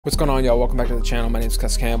What's going on, y'all? Welcome back to the channel. My name is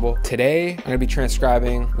Cus Campbell. Today, I'm going to be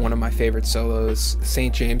transcribing one of my favorite solos,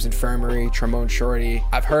 St. James Infirmary, Trombone Shorty.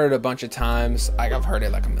 I've heard it a bunch of times. I've heard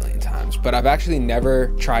it like a million times, but I've actually never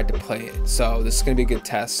tried to play it. So this is going to be a good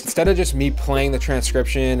test. Instead of just me playing the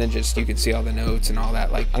transcription and just you can see all the notes and all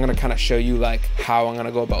that, like I'm going to kind of show you like how I'm going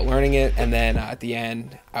to go about learning it. And then at the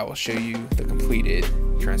end, I will show you the completed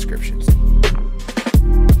transcriptions.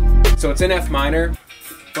 So it's in F minor.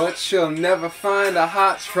 But you'll never find a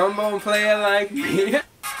hot trombone player like me.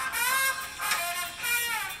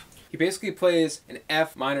 He basically plays an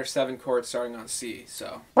F minor 7 chord starting on C,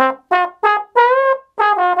 so.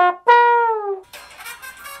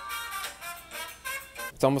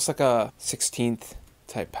 It's almost like a 16th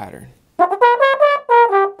type pattern.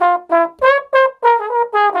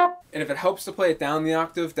 And if it helps to play it down the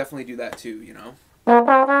octave, definitely do that too, you know?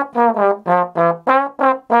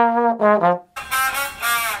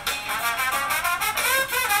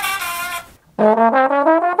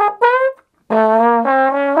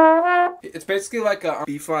 It's basically like a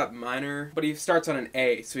B flat minor, but he starts on an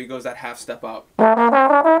A, so he goes that half step up.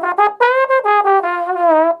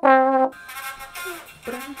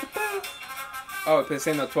 Oh, I play the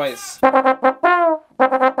same note twice.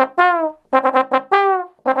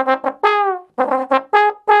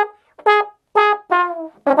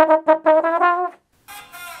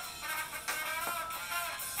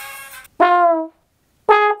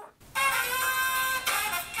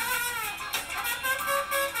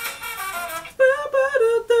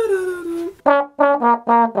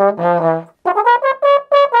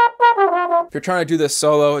 If you're trying to do this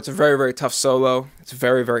solo, it's a very, very tough solo. It's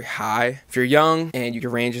very, very high. If you're young and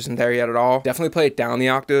your range isn't there yet at all, definitely play it down the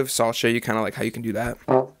octave. So I'll show you kind of like how you can do that.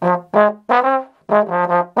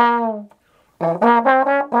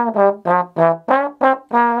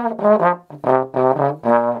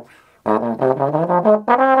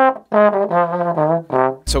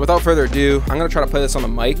 So without further ado, I'm gonna try to play this on the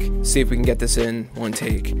mic, see if we can get this in one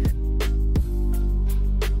take.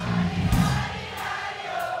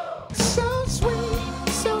 So sweet,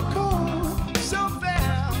 so cold, so fair.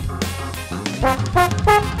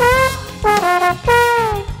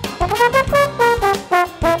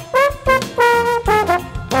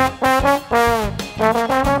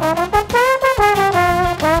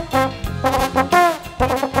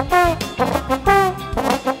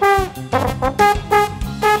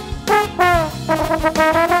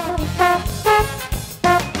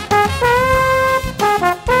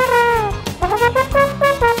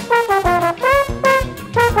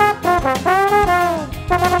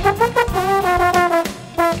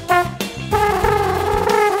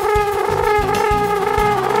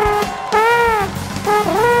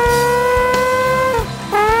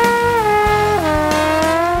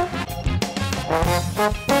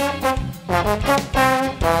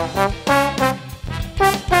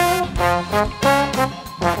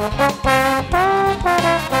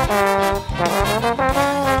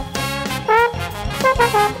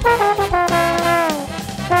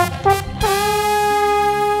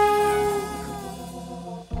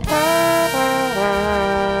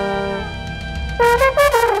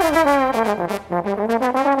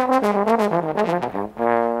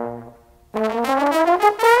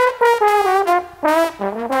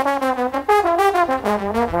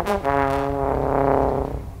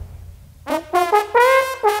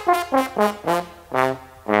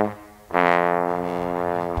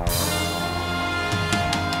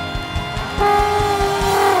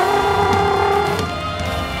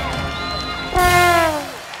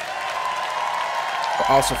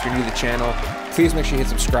 Also, if you're new to the channel, please make sure you hit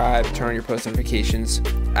subscribe, turn on your post notifications.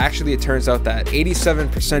 Actually, it turns out that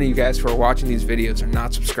 87% of you guys who are watching these videos are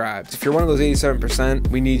not subscribed. If you're one of those 87%,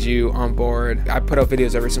 we need you on board. I put out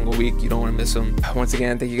videos every single week. You don't want to miss them. Once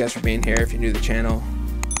again, thank you guys for being here. If you're new to the channel,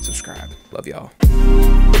 subscribe. Love y'all.